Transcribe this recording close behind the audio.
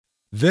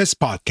This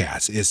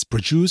podcast is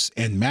produced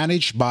and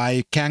managed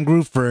by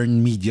Kangaroo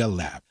Fern Media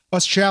Lab,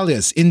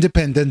 Australia's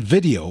independent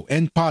video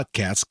and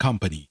podcast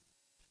company.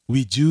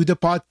 We do the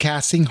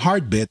podcasting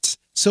hard bits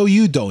so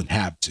you don't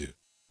have to.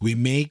 We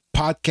make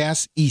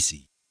podcasts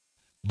easy.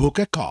 Book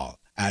a call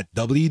at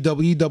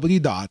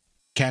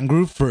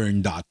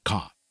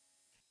www.kangaroofern.com.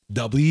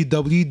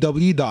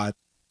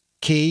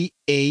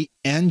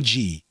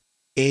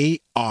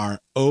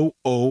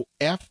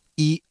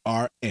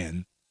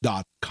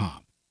 www.kangaroofern.com.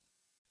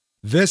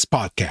 This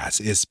podcast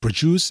is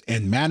produced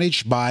and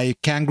managed by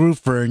Kangaroo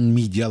Fern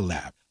Media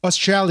Lab,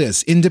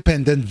 Australia's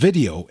independent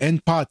video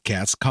and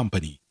podcast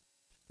company.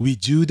 We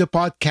do the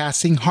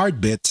podcasting hard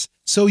bits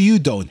so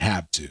you don't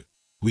have to.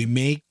 We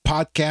make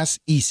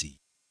podcasts easy.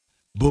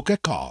 Book a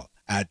call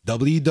at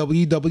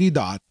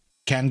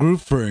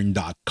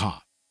www.kangaroofern.com.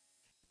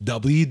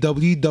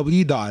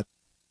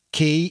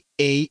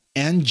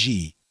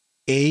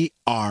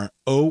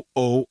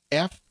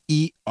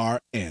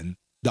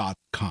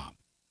 www.kangaroofern.com.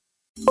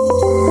 A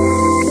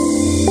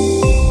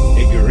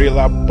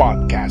Guerrilla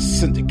Podcast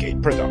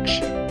Syndicate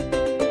production.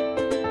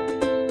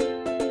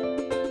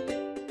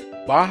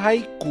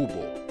 Bahay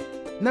Kubo.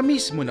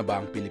 Na-miss mo na ba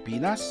ang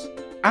Pilipinas?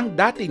 Ang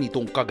dati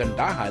nitong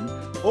kagandahan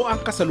o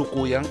ang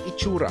kasalukuyang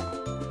itsura?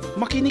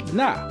 Makinig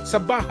na sa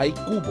Bahay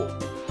Kubo,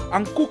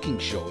 ang cooking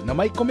show na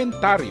may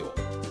komentaryo.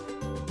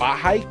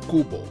 Bahay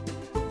Kubo.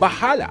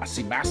 Bahala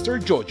si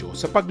Master Jojo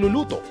sa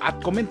pagluluto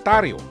at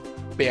komentaryo,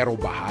 pero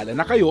bahala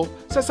na kayo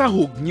sa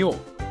sahog nyo.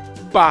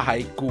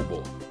 Bahay Kubo.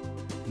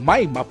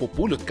 May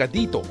mapupulot ka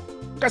dito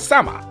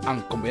kasama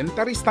ang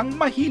komentaristang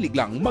mahilig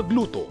lang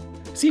magluto,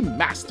 si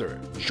Master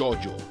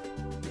Jojo.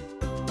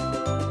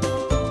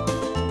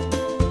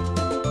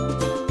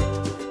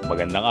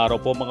 Magandang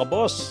araw po mga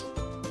boss.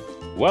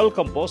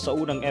 Welcome po sa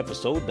unang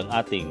episode ng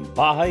ating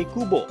Bahay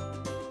Kubo.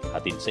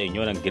 Hatid sa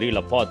inyo ng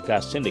Guerrilla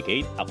Podcast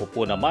Syndicate. Ako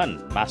po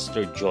naman,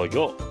 Master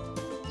Jojo.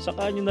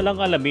 Saka nyo na lang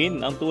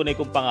alamin ang tunay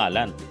kong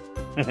pangalan.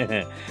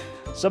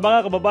 Sa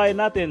mga kababayan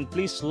natin,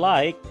 please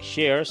like,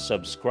 share,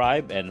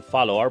 subscribe, and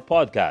follow our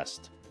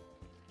podcast.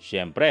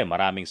 Siyempre,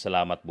 maraming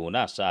salamat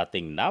muna sa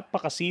ating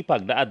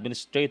napakasipag na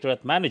administrator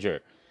at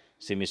manager,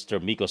 si Mr.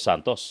 Miko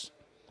Santos.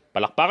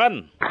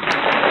 Palakpakan!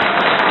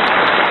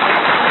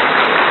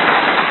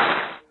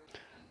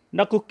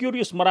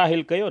 Naku-curious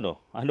marahil kayo, no?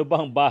 Ano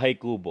ba ang Bahay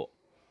Kubo?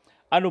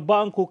 Ano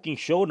ba ang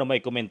cooking show na may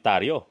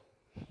komentaryo?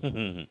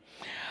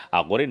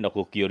 Ako rin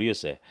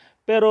naku-curious eh.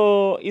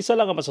 Pero isa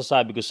lang ang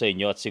masasabi ko sa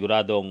inyo at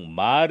siguradong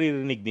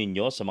maririnig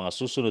ninyo sa mga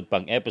susunod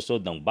pang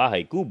episode ng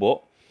Bahay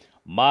Kubo,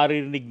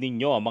 maririnig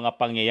ninyo ang mga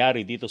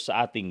pangyayari dito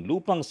sa ating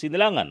lupang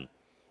sinilangan,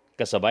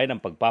 kasabay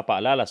ng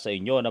pagpapaalala sa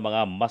inyo ng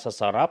mga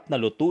masasarap na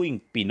lutuing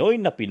Pinoy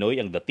na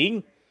Pinoy ang dating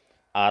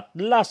at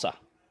lasa.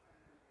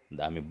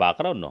 Daming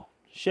background, no?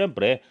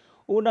 Siyempre,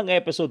 unang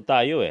episode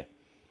tayo eh.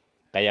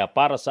 Kaya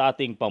para sa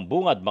ating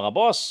pambungad mga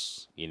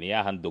boss,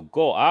 inihahandog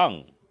ko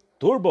ang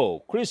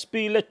Turbo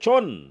Crispy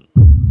Lechon.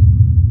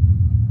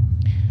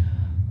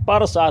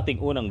 Para sa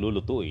ating unang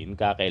lulutuin,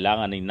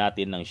 kakailanganin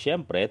natin ng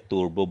siyempre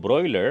turbo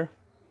broiler,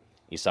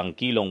 1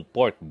 kilong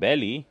pork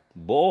belly,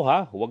 buo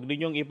ha, huwag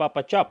ninyong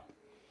ipapachop,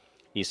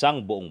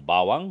 1 buong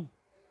bawang,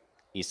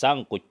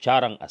 1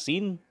 kutsarang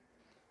asin,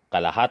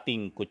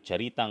 kalahating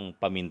kutsaritang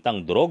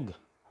pamintang durog,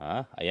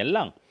 ha, ayan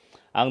lang.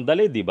 Ang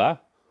dali, di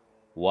ba?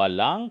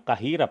 Walang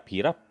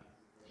kahirap-hirap.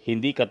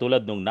 Hindi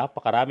katulad nung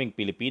napakaraming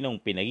Pilipinong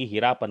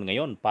pinaghihirapan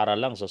ngayon para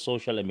lang sa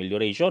social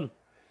amelioration.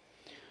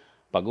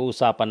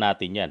 Pag-uusapan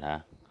natin yan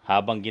ha,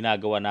 habang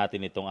ginagawa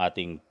natin itong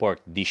ating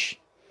pork dish.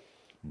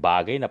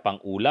 Bagay na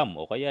pang-ulam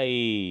o kaya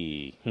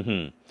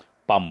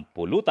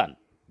pampulutan.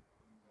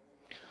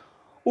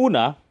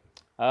 Una,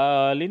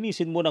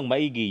 linisin mo ng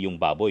maigi yung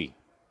baboy.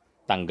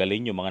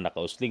 Tanggalin yung mga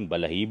nakausling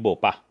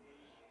balahibo pa.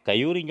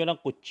 Kayurin nyo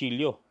ng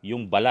kutsilyo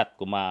yung balat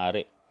kung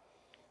maaari.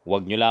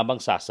 Huwag nyo lamang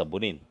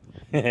sasabunin.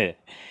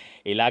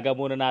 Ilaga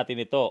muna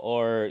natin ito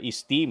or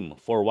steam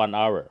for 1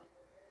 hour.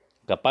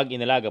 Kapag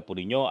inalaga po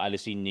ninyo,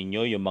 alisin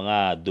ninyo yung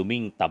mga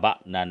duming taba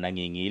na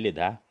nangingilid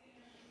ha,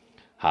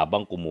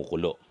 habang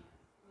kumukulo.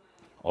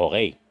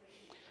 Okay.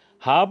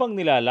 Habang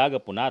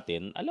nilalaga po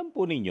natin, alam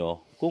po ninyo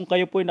kung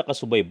kayo po'y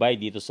nakasubaybay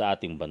dito sa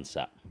ating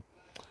bansa.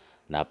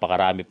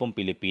 Napakarami pong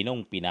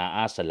Pilipinong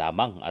pinaasa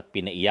lamang at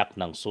pinaiyak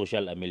ng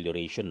social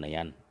amelioration na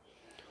yan.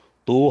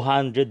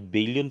 200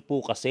 billion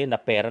po kasi na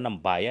pera ng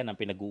bayan ang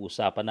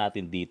pinag-uusapan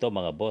natin dito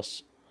mga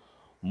boss.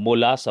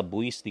 Mula sa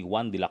buwis ni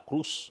Juan de la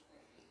Cruz,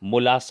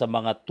 mula sa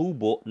mga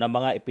tubo na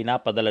mga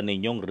ipinapadala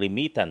ninyong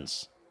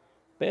remittance.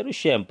 Pero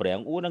siyempre,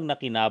 ang unang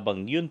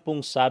nakinabang, yun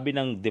pong sabi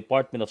ng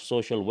Department of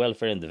Social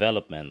Welfare and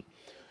Development,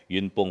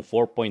 yun pong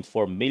 4.4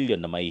 million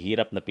na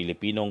mahihirap na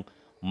Pilipinong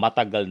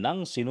matagal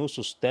nang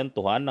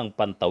sinusustentuhan ng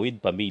pantawid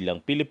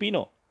pamilyang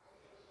Pilipino.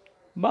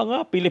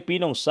 Mga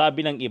Pilipinong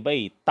sabi ng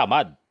iba'y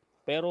tamad,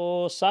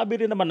 pero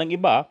sabi rin naman ng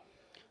iba,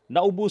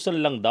 naubusan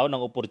lang daw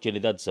ng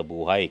oportunidad sa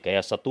buhay,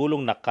 kaya sa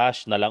tulong na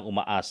cash na lang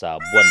umaasa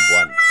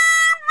buwan-buwan.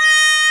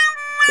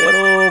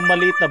 Pero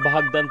maliit na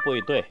bahagdan po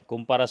ito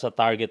kumpara sa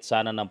target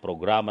sana ng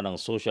programa ng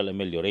social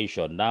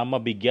amelioration na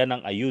mabigyan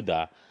ng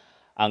ayuda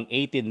ang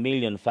 18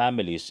 million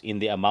families in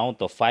the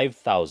amount of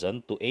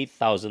 5,000 to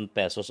 8,000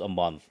 pesos a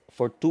month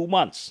for 2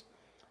 months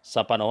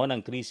sa panahon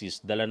ng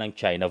krisis dala ng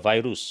China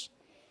virus.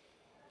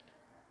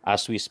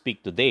 As we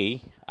speak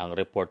today, ang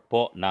report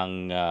po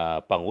ng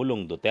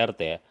Pangulong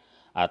Duterte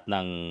at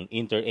ng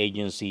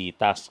Interagency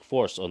Task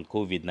Force on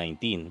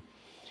COVID-19,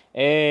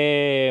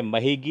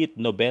 mahigit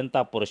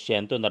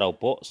 90% na raw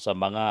po sa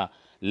mga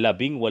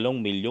 18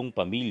 milyong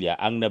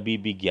pamilya ang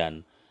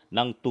nabibigyan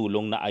ng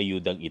tulong na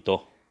ayudang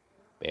ito.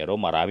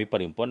 Pero marami pa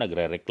rin po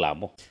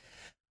nagrereklamo.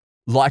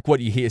 Like what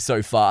you hear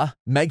so far?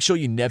 Make sure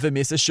you never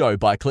miss a show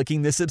by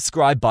clicking the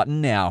subscribe button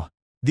now.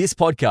 This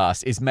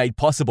podcast is made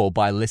possible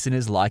by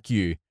listeners like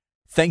you.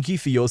 Thank you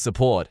for your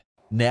support.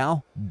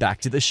 Now, back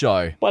to the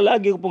show.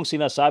 Palagi ko pong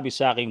sinasabi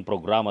sa aking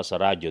programa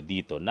sa radyo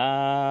dito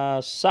na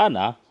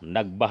sana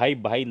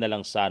nagbahay-bahay na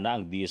lang sana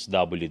ang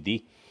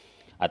DSWD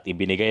at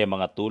ibinigay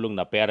ang mga tulong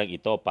na perang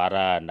ito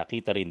para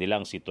nakita rin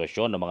nilang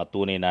sitwasyon ng mga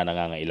tunay na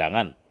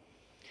nangangailangan.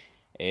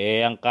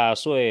 Ang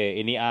kaso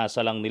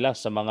iniasa lang nila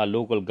sa mga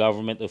local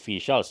government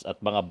officials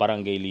at mga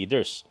barangay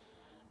leaders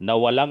na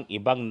walang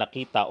ibang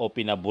nakita o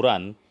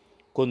pinaburan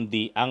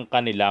kundi ang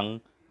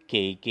kanilang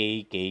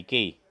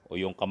KKKK o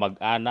yung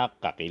kamag-anak,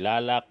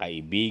 kakilala,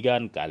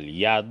 kaibigan,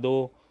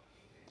 kaalyado,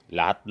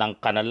 lahat ng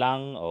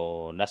kanalang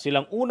o na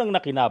silang unang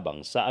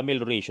nakinabang sa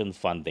amelioration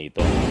fund na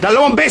ito. 2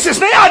 beses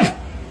na yan!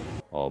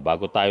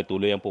 Bago tayo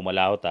tuloy ang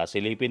pumalahot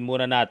silipin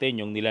muna natin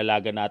yung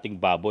nilalaga nating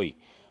baboy.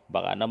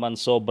 Baka naman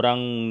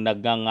sobrang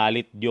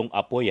nagngangalit yung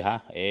apoy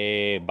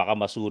baka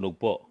masunog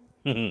po.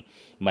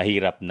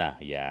 Mahirap na.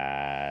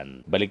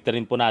 Yan.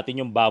 Baliktarin po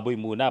natin yung baboy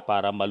muna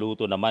para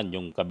maluto naman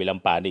yung kabilang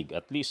panig.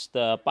 At least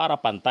para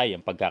pantay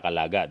ang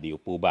pagkakalaga, di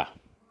po ba?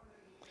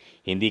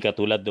 Hindi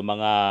katulad ng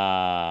mga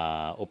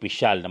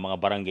opisyal na mga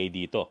barangay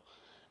dito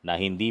na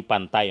hindi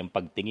pantay ang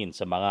pagtingin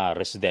sa mga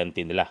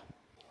residente nila.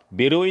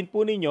 Biruin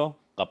po ninyo,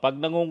 kapag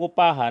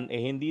nangungupahan,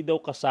 hindi daw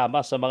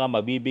kasama sa mga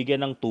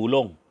mabibigyan ng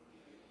tulong.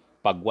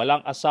 Pag walang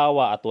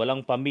asawa at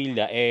walang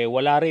pamilya,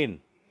 wala rin.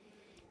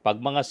 Pag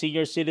mga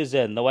senior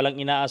citizen na walang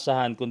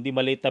inaasahan kundi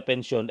maliit na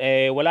pensyon,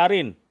 wala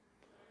rin.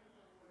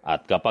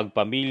 At kapag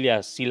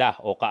pamilya sila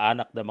o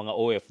kaanak ng mga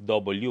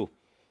OFW,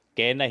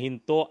 kaya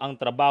nahinto ang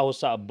trabaho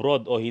sa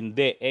abroad o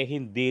hindi,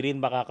 hindi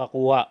rin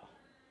makakakuha.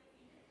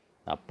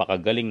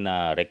 Napakagaling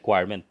na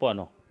requirement po,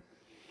 ano?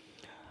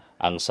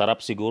 Ang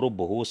sarap siguro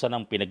buhusan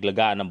ng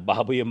pinaglagaan ng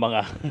baboy yung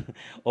mga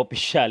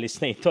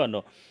opisyalis na ito,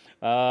 ano?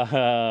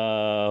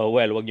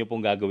 Wag niyo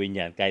pong gagawin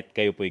yan kahit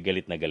kayo po'y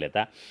galit na galit,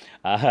 ha?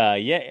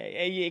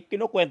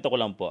 Kinukwento ko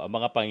lang po ang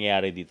mga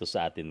pangyayari dito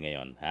sa atin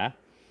ngayon, ha?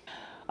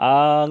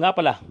 Nga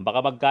pala,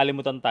 baka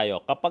magkalimutan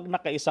tayo. Kapag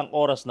nakaisang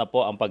oras na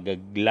po ang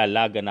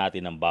paglalaga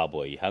natin ng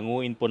baboy,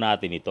 hanguin po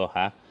natin ito,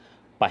 ha?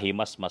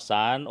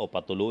 Pahimasmasan o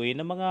patuluin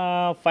ng mga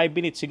 5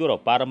 minutes siguro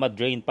para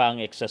ma-drain pa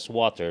ang excess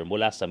water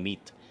mula sa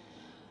meat.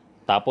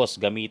 Tapos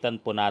gamitan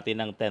po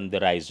natin ng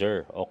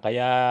tenderizer o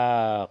kaya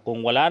kung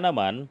wala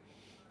naman,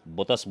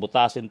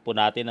 butas-butasin po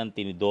natin ng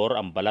tinidor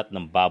ang balat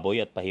ng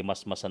baboy at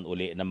pahimasmasan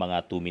uli ng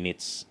mga 2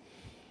 minutes.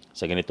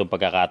 Sa ganitong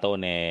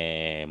pagkakataon,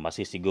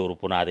 masisiguro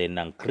po natin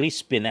ng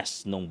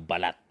crispiness ng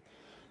balat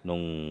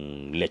ng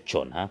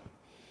lechon, ha?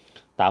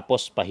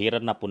 Tapos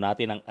pahiran na po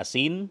natin ang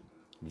asin,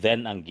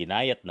 then ang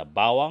ginayat na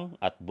bawang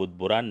at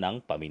budburan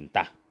ng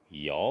paminta.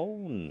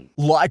 Yon.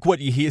 Like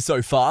what you hear so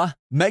far?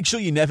 Make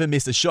sure you never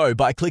miss a show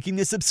by clicking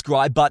the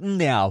subscribe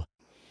button now.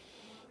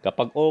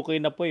 Kapag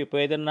okay na po,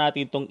 pwede na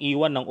natin itong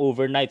iwan ng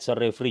overnight sa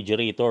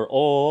refrigerator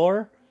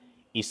or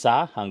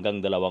 1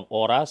 hanggang 2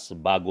 oras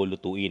bago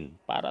lutuin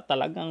para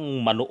talagang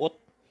manuot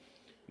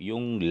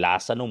yung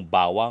lasa ng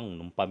bawang,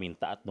 ng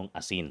paminta at ng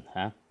asin,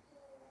 ha?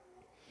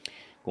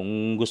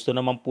 Kung gusto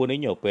naman po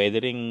ninyo,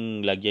 pwede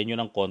ring lagyan nyo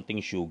ng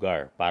konting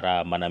sugar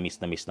para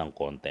manamis-namis ng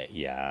konti.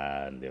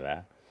 Yan, di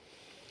ba?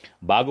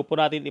 Bago po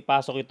natin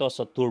ipasok ito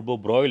sa turbo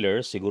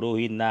broiler,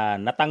 siguruhin na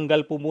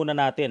natanggal po muna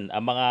natin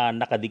ang mga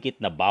nakadikit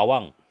na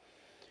bawang.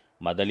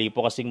 Madali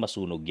po kasing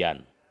masunog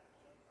yan.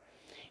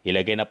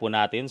 Ilagay na po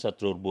natin sa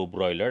turbo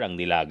broiler ang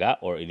nilaga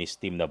or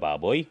in-steam na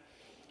baboy.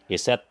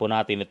 Iset po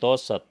natin ito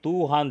sa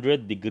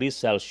 200 degrees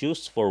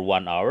Celsius for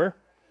 1 hour.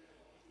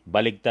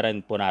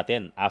 Baligtaran po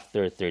natin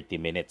after 30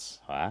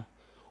 minutes. Ha?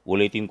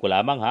 Ulitin ko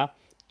lamang, ha,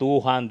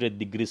 200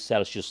 degrees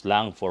Celsius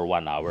lang for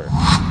 1 hour.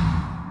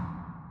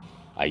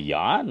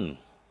 Ayan.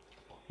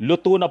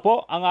 Luto na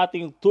po ang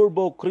ating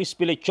turbo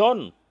crispy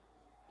lechon.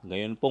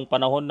 Ngayon pong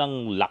panahon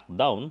ng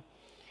lockdown,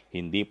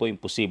 hindi po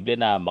imposible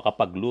na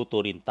makapagluto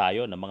rin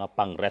tayo ng mga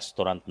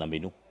pang-restaurant na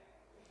menu.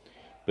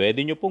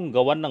 Pwede nyo pong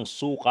gawan ng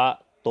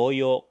suka,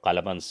 toyo,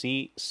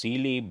 kalamansi,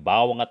 sili,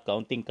 bawang at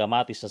kaunting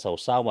kamatis sa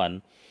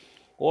sausawan.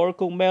 Or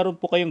kung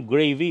meron po kayong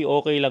gravy,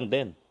 okay lang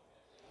din.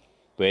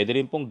 Pwede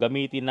rin pong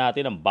gamitin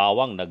natin ang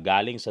bawang na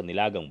galing sa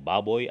nilagang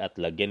baboy at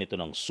lagyan ito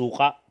ng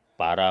suka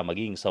para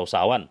maging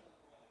sausawan.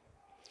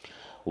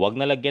 Huwag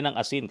na lagyan ng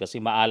asin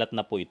kasi maalat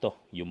na po ito,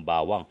 yung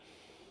bawang.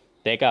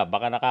 Teka,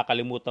 baka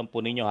nakakalimutan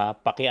po ninyo, ha,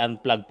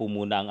 paki-unplug po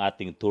muna ang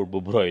ating turbo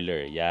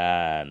broiler.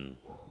 Yan.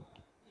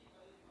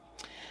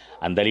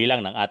 Ang dali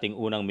lang ng ating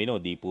unang menu,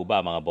 di po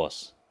ba mga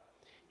boss?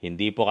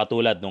 Hindi po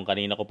katulad nung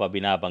kanina ko pa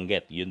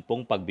binabanggit, yun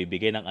pong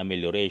pagbibigay ng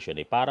amelioration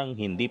ay parang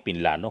hindi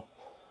pinlano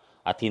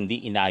at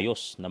hindi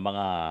inayos ng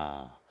mga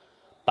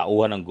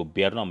tauhan ng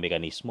gobyerno ang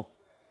mekanismo.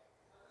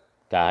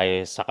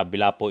 Kahit sa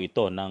kabila po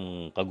ito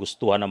ng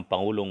kagustuhan ng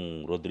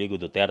Pangulong Rodrigo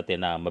Duterte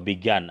na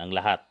mabigyan ang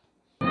lahat.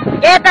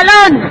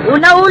 Talon!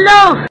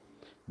 Una-ulo!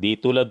 Di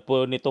tulad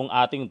po nitong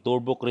ating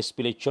Turbo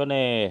Crispy Lechon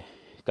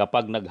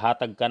kapag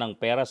naghatag ka ng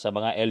pera sa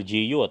mga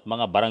LGU at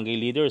mga barangay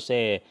leaders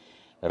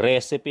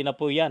recipe na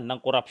po yan ng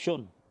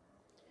korupsyon.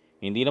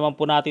 Hindi naman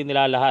po natin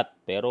nilalahat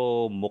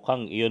pero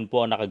mukhang iyon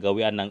po ang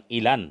nakagawian ng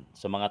ilan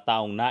sa mga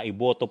taong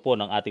naiboto po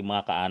ng ating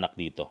mga kaanak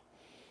dito.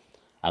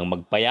 Ang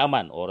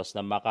magpayaman, oras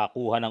na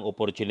makakuha ng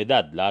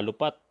oportunidad, lalo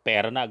pat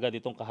pera na agad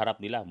itong kaharap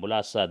nila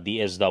mula sa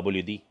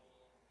DSWD.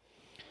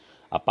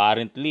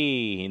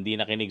 Apparently, hindi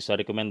nakinig sa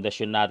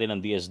rekomendasyon natin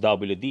ng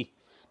DSWD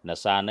na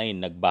sana'y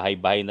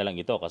nagbahay-bahay na lang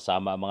ito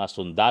kasama ang mga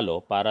sundalo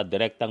para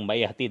direktang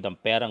maihatid ang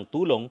perang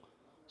tulong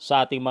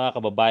sa ating mga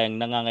kababayang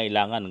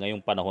nangangailangan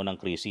ngayong panahon ng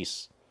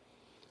krisis.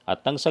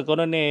 At nang sa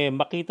ganun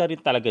makita rin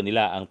talaga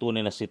nila ang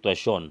tunay na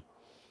sitwasyon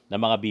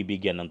ng mga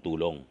bibigyan ng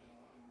tulong.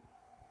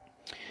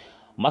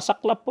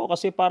 Masaklap po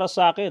kasi para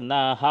sa akin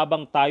na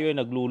habang tayo ay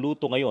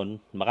nagluluto ngayon,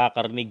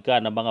 makakarinig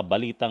ka ng mga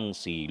balitang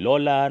si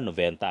Lola,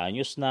 90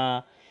 anyos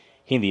na,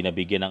 hindi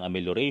nabigyan ng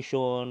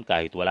amelioration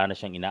kahit wala na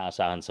siyang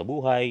inaasahan sa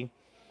buhay.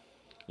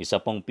 Isa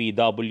pong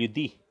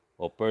PWD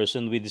o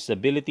person with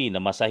disability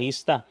na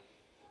masahista,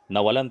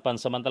 nawalan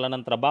pansamantala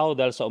ng trabaho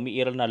dahil sa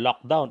umiiral na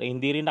lockdown ay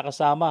hindi rin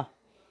nakasama.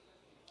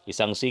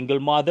 Isang single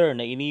mother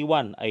na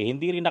iniwan ay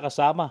hindi rin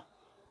nakasama.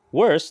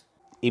 Worst,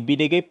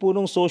 ibinigay po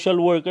ng social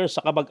worker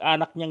sa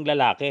kamag-anak niyang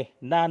lalaki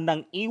na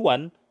nang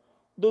iwan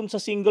doon sa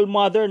single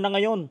mother na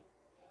ngayon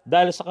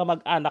dahil sa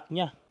kamag-anak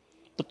niya.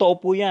 Totoo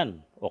po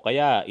yan. O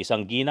kaya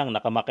isang ginang na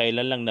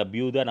kamakailan lang na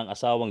byuda ng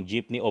asawang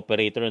jeepney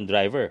operator and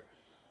driver.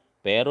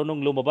 Pero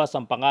nung lumabas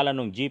ang pangalan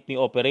ng jeepney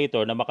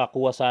operator na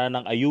makakuha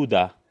sana ng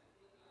ayuda,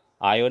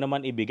 ayaw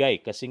naman ibigay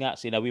kasi nga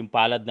sinawing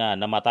palad na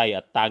namatay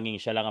at tanging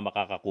siya lang ang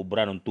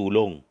makakakubra ng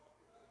tulong.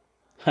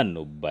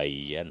 Ano ba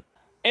yan?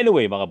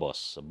 Anyway mga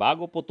boss,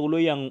 bago po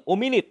tuloy ang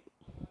uminit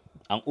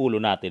ang ulo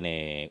natin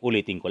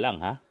ulitin ko lang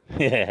ha.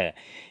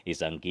 1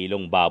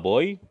 kilong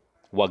baboy,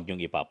 huwag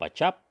niyong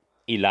ipapachop,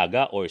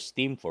 ilaga or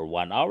steam for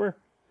 1 hour.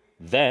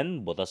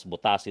 Then,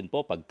 butas-butasin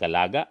po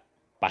pagkalaga,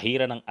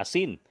 pahira ng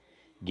asin,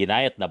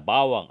 ginayat na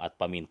bawang at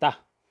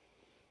paminta.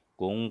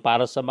 Kung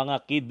para sa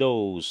mga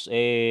kiddos,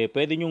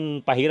 pwede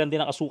niyong pahiran din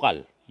ng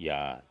asukal.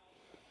 Yan.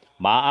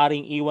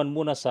 Maaaring iwan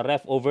muna sa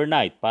ref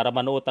overnight para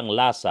manuot ang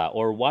lasa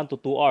or 1 to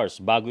 2 hours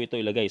bago ito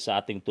ilagay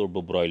sa ating turbo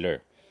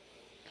broiler.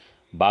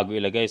 Bago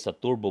ilagay sa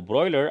turbo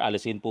broiler,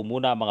 alisin po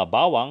muna ang mga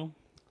bawang.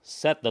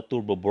 Set the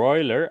turbo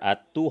broiler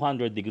at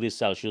 200 degrees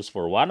Celsius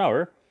for 1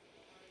 hour.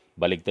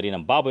 Baligtarin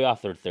ang baboy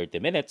after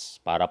 30 minutes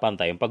para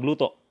pantay ang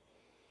pagluto.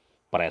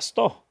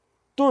 Presto!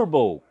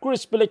 Turbo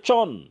Crispy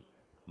Lechon!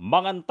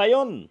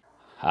 Mangantayon!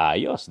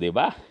 Ayos, di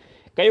ba?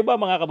 Kayo ba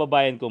mga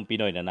kababayan kong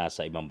Pinoy na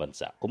nasa ibang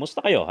bansa?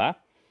 Kumusta kayo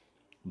ha?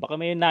 Baka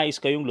may nais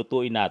kayong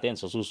lutuin natin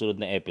sa susunod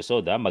na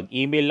episode ha.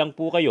 Mag-email lang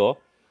po kayo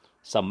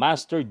sa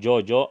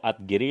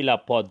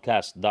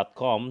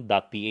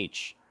masterjojo@guerrillapodcast.com.ph.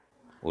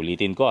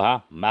 Ulitin ko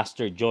ha,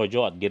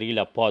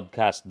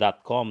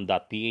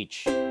 masterjojo@guerrillapodcast.com.ph.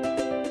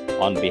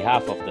 On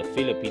behalf of the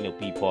Filipino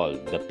people,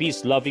 the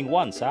peace-loving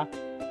ones ha,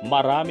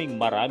 maraming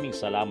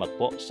salamat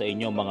po sa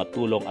inyong mga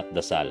tulong at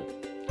dasal.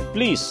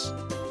 Please,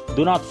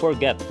 do not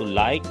forget to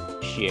like,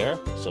 share,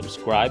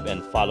 subscribe,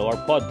 and follow our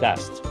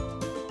podcast.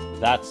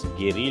 That's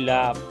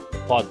Guerrilla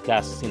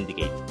Podcast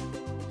Syndicate,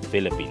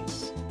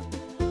 Philippines.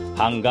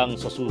 Hanggang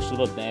sa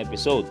susunod na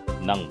episode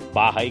ng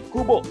Bahay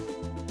Kubo.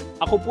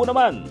 Ako po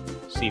naman,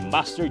 si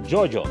Master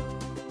Jojo.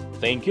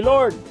 Thank you,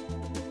 Lord!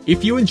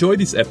 If you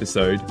enjoyed this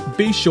episode,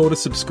 be sure to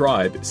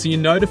subscribe so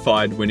you're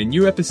notified when a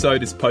new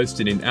episode is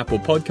posted in Apple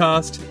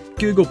Podcast,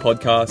 Google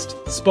Podcast,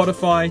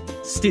 Spotify,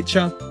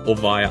 Stitcher, or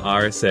via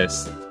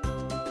RSS.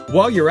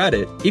 While you're at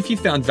it, if you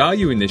found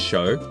value in this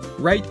show,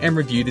 rate and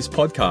review this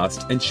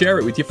podcast and share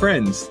it with your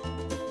friends.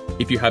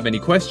 If you have any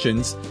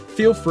questions,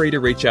 feel free to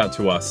reach out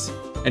to us.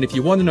 And if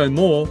you want to know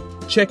more,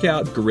 check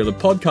out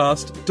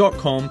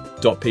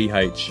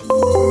guerrillapodcast.com.ph.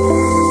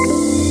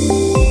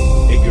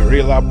 A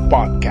Guerrilla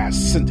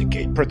Podcast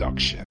Syndicate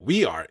production.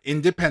 We are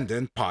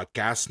Independent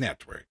Podcast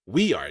Network.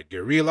 We are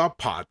Guerrilla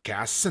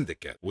Podcast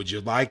Syndicate. Would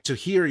you like to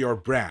hear your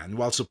brand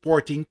while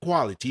supporting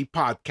quality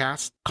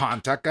podcasts?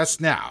 Contact us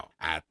now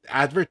at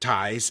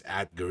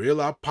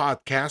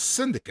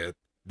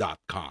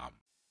advertise@guerrillapodcastsyndicate.com.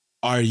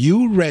 Are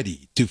you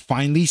ready to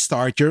finally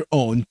start your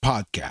own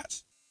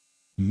podcast?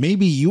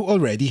 Maybe you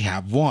already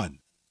have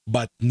one,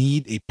 but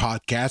need a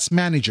podcast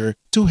manager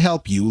to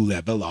help you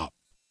level up.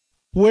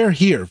 We're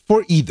here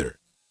for either.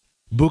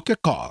 Book a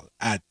call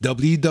at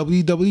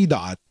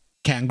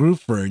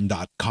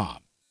www.kangaroofern.com.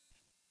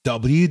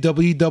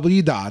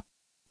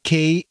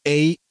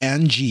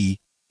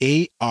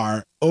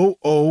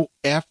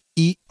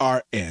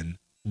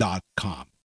 www.kangaroofern.com.